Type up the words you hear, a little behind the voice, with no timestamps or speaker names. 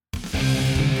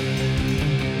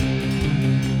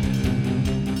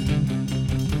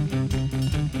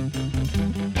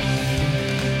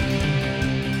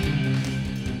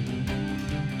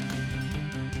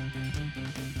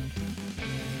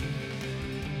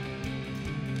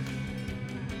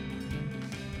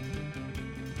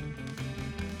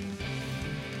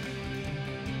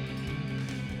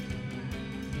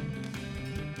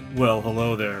Well,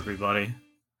 hello there, everybody.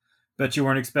 Bet you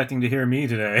weren't expecting to hear me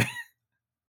today.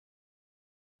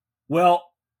 Well,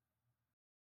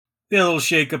 we had a little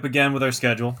shake up again with our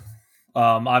schedule.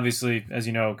 Obviously, as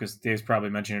you know, because Dave's probably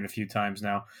mentioned it a few times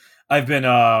now, I've been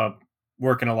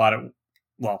working a lot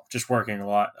just working a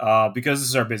lot because this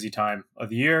is our busy time of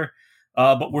the year.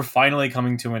 But we're finally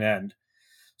coming to an end.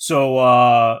 So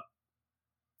I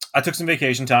took some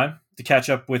vacation time to catch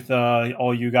up with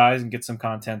all you guys and get some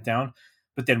content down.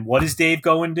 But then what does Dave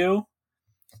go and do?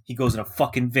 He goes on a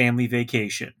fucking family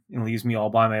vacation and leaves me all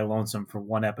by my lonesome for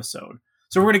one episode.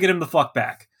 So we're going to get him the fuck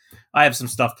back. I have some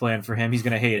stuff planned for him. He's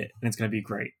going to hate it, and it's going to be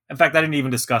great. In fact, I didn't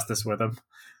even discuss this with him.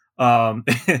 And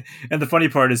the funny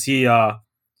part is he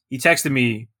texted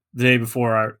me the day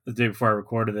before I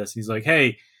recorded this. He's like,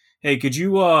 hey, could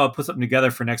you put something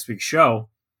together for next week's show?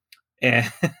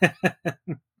 And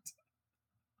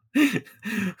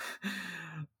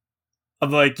I'm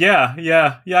like,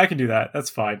 yeah, I can do that. That's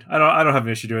fine. I don't have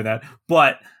an issue doing that.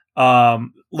 But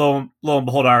lo and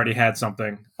behold, I already had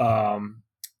something.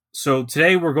 So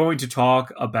today we're going to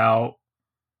talk about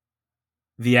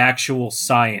the actual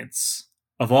science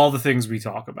of all the things we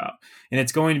talk about, and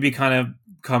it's going to be kind of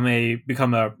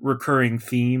become a recurring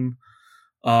theme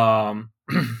in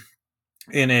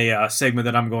a segment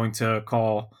that I'm going to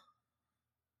call.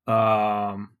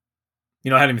 I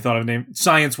hadn't even thought of a name.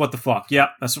 Science, what the fuck? Yeah,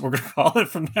 that's what we're going to call it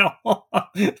from now on.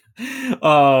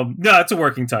 No, it's a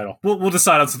working title. We'll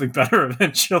decide on something better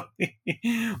eventually.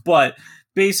 But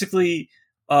basically,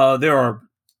 there are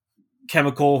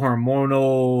chemical,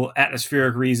 hormonal,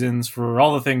 atmospheric reasons for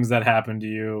all the things that happen to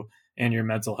you and your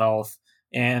mental health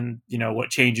and, what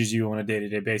changes you on a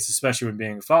day-to-day basis, especially when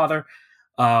being a father.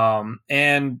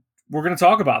 And we're going to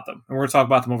talk about them. And we're going to talk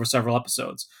about them over several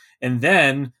episodes. And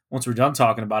then, once we're done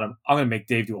talking about him, I'm going to make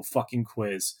Dave do a fucking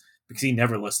quiz because he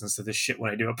never listens to this shit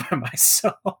when I do it by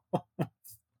myself.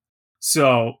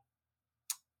 So,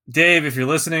 Dave, if you're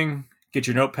listening, get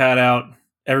your notepad out.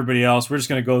 Everybody else, we're just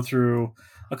going to go through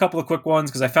a couple of quick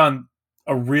ones because I found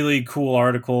a really cool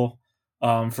article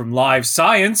from Live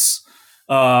Science.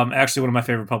 Actually, one of my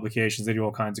favorite publications. They do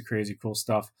all kinds of crazy, cool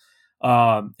stuff.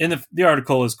 And the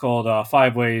article is called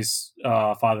 5 Ways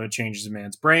Fatherhood Changes a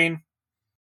Man's Brain.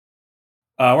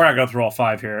 We're not going to go through all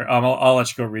 5 here. I'll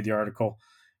let you go read the article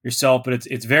yourself, but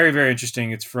it's very, very interesting.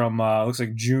 It's from looks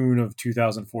like June of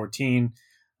 2014,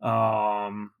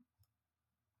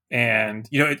 and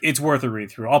it's worth a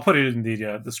read through. I'll put it in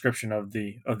the description of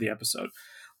the episode,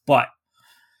 but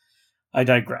I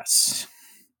digress.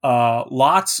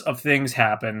 Lots of things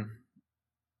happen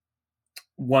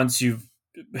once you've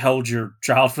held your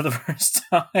child for the first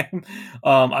time.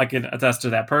 I can attest to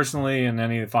that personally, and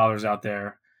any of the fathers out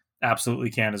there absolutely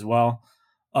can as well.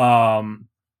 And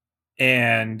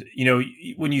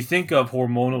when you think of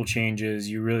hormonal changes,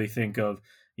 you really think of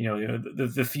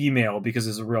the female, because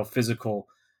there's a real physical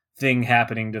thing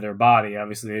happening to their body.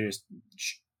 Obviously, they just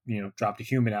dropped a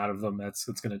human out of them. That's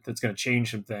gonna change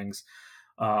some things.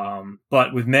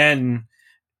 But with men,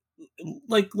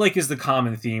 like is the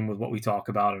common theme with what we talk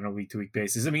about on a week-to-week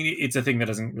basis. I mean, it's a thing that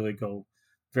doesn't really go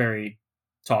very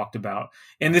talked about.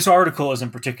 And this article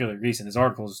isn't particularly recent. This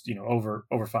article is over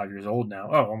 5 years old now.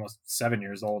 Oh, almost 7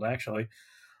 years old actually.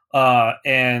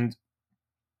 And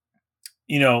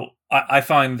I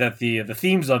find that the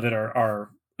themes of it are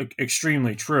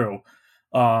extremely true.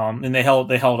 And they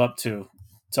held up to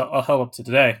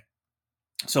today.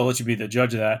 So I'll let you be the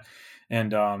judge of that, and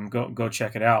go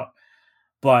check it out.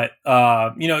 But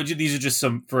these are just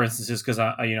some for instances, because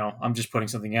I'm just putting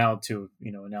something out to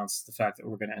announce the fact that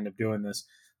we're going to end up doing this.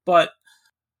 But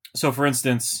so, for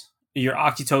instance, your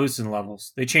oxytocin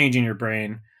levels, they change in your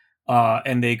brain,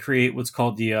 and they create what's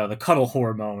called the cuddle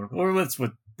hormone, or that's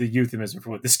what the euphemism for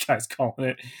what this guy's calling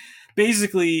it.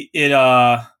 Basically,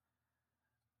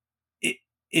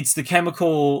 it's the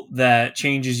chemical that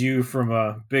changes you from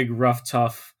a big, rough,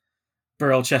 tough,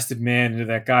 barrel-chested man into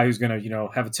that guy who's gonna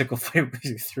have a tickle fight with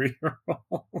your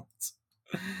 3-year-olds.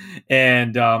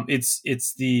 And it's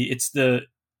the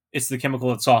chemical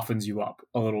that softens you up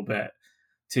a little bit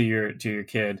to your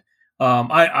kid. I'm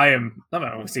not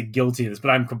going to say guilty of this,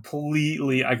 but I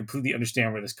completely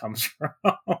understand where this comes from.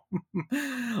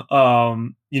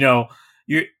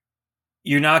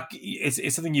 You're not,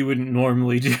 it's something you wouldn't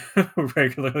normally do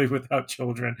regularly without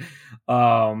children.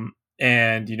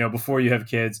 And before you have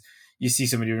kids, you see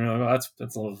somebody and you're like, oh,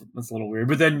 that's a little weird.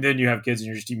 But then you have kids and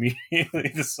you're just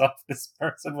immediately the softest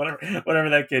person, whatever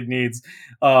that kid needs,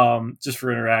 just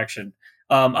for interaction.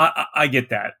 I get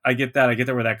that. I get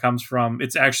where that comes from.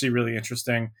 It's actually really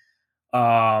interesting.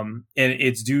 And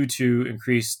it's due to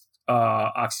increased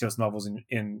oxytocin levels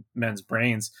in men's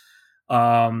brains.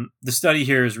 The study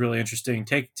here is really interesting.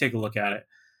 Take a look at it.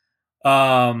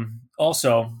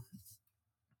 Also,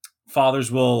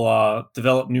 fathers will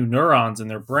develop new neurons in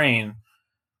their brain,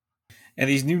 and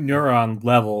these new neuron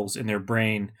levels in their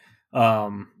brain,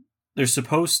 they're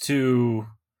supposed to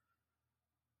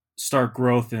start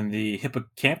growth in the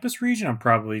hippocampus region. I'm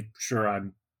probably sure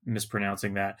I'm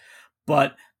mispronouncing that,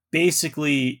 but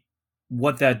basically,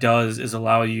 what that does is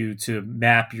allow you to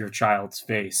map your child's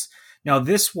face. Now,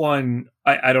 this one,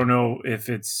 I don't know if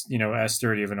it's as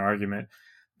sturdy of an argument,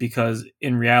 because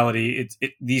in reality,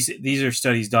 these are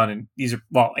studies done, and these are,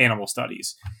 well, animal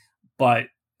studies, but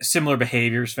similar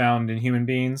behaviors found in human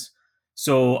beings.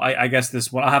 So I guess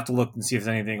this one, I'll have to look and see if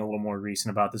there's anything a little more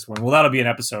recent about this one. Well, that'll be an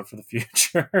episode for the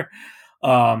future,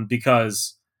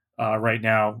 because right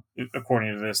now,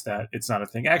 according to this, that it's not a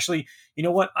thing. Actually, you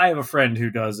know what? I have a friend who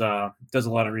does a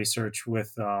lot of research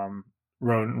with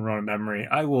rodent memory.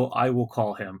 I will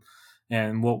call him,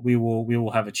 and we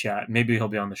will have a chat. Maybe he'll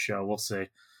be on the show. We'll see.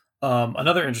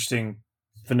 Another interesting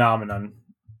phenomenon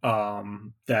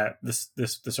that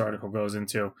this article goes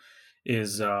into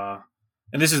is,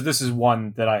 and this is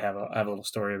one that I have a little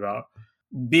story about.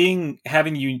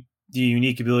 Having the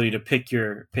unique ability to pick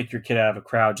your kid out of a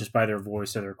crowd just by their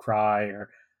voice or their cry, or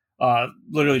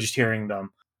literally just hearing them.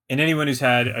 And anyone who's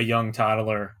had a young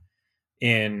toddler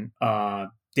in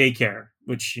daycare,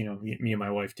 which me and my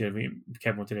wife did,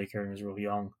 Kevin went to daycare when he was real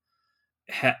young,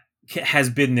 has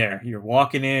been there. You're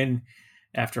walking in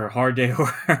after a hard day of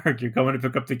work, you're going to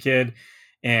pick up the kid,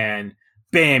 and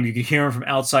bam, you can hear him from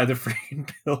outside the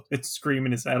freaking building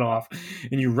screaming his head off,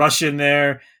 and you rush in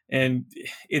there, and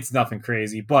it's nothing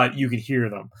crazy, but you can hear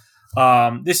them.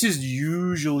 This is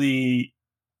usually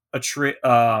this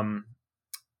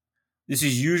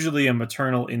is usually a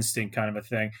maternal instinct kind of a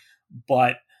thing,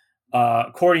 but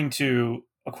according to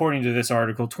this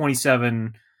article,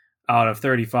 27 out of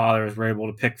 30 fathers were able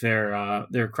to pick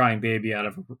their crying baby out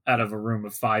of a room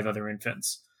of 5 other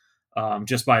infants,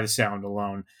 just by the sound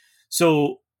alone.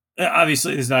 So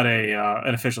obviously, there's not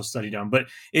an official study done, but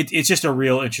it's just a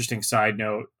real interesting side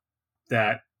note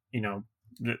that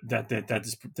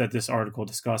that this article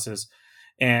discusses.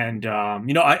 And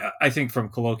I think from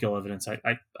colloquial evidence,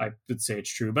 I would say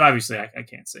it's true, but obviously I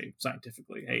can't say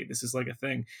scientifically, hey, this is like a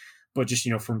thing. But just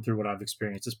from through what I've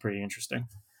experienced, it's pretty interesting.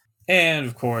 And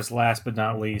of course, last but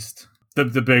not least, the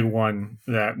big one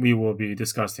that we will be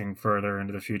discussing further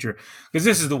into the future, because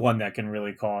this is the one that can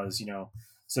really cause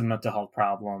some mental health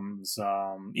problems,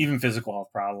 even physical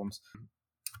health problems.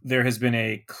 There has been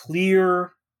a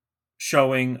clear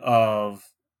showing of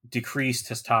decreased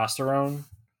testosterone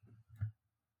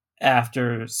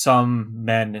after some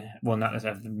men, well, not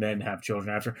necessarily men have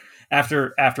children,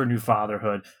 after new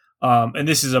fatherhood, and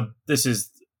this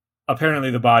is apparently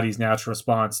the body's natural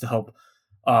response to help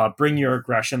bring your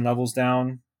aggression levels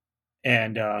down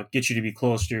and get you to be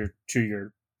closer to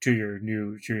your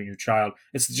new child.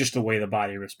 It's just the way the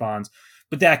body responds,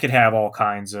 but that could have all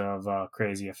kinds of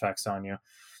crazy effects on you.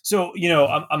 So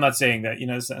I'm not saying that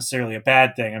it's necessarily a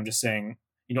bad thing. I'm just saying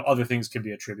other things could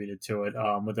be attributed to it,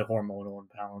 with the hormonal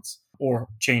imbalance or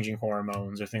changing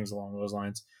hormones or things along those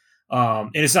lines.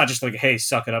 And it's not just like, hey,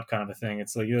 suck it up kind of a thing.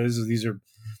 It's like these are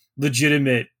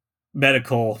legitimate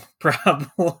medical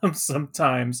problems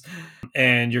sometimes,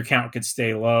 and your count could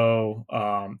stay low.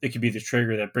 It could be the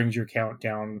trigger that brings your count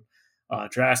down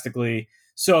drastically.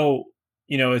 So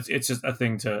it's just a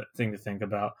thing to think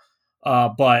about.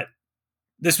 But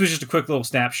this was just a quick little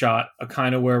snapshot of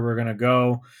kind of where we're going to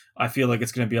go. I feel like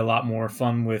it's going to be a lot more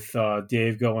fun with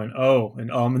Dave going, oh, and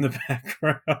in the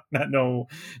background,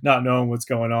 not knowing what's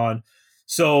going on.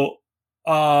 So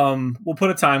we'll put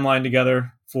a timeline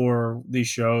together for these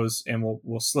shows, and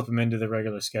we'll slip them into the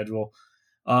regular schedule.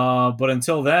 But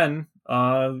until then,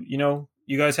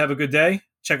 you guys have a good day.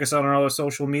 Check us out on our other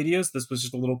social medias. This was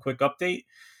just a little quick update.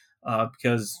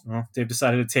 Because they've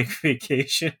decided to take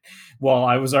vacation while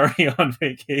I was already on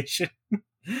vacation.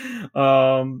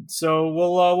 So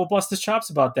we'll bust his chops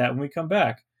about that when we come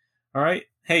back. All right.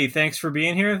 Hey, thanks for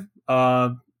being here.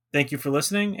 Thank you for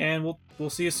listening, and we'll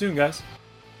see you soon, guys.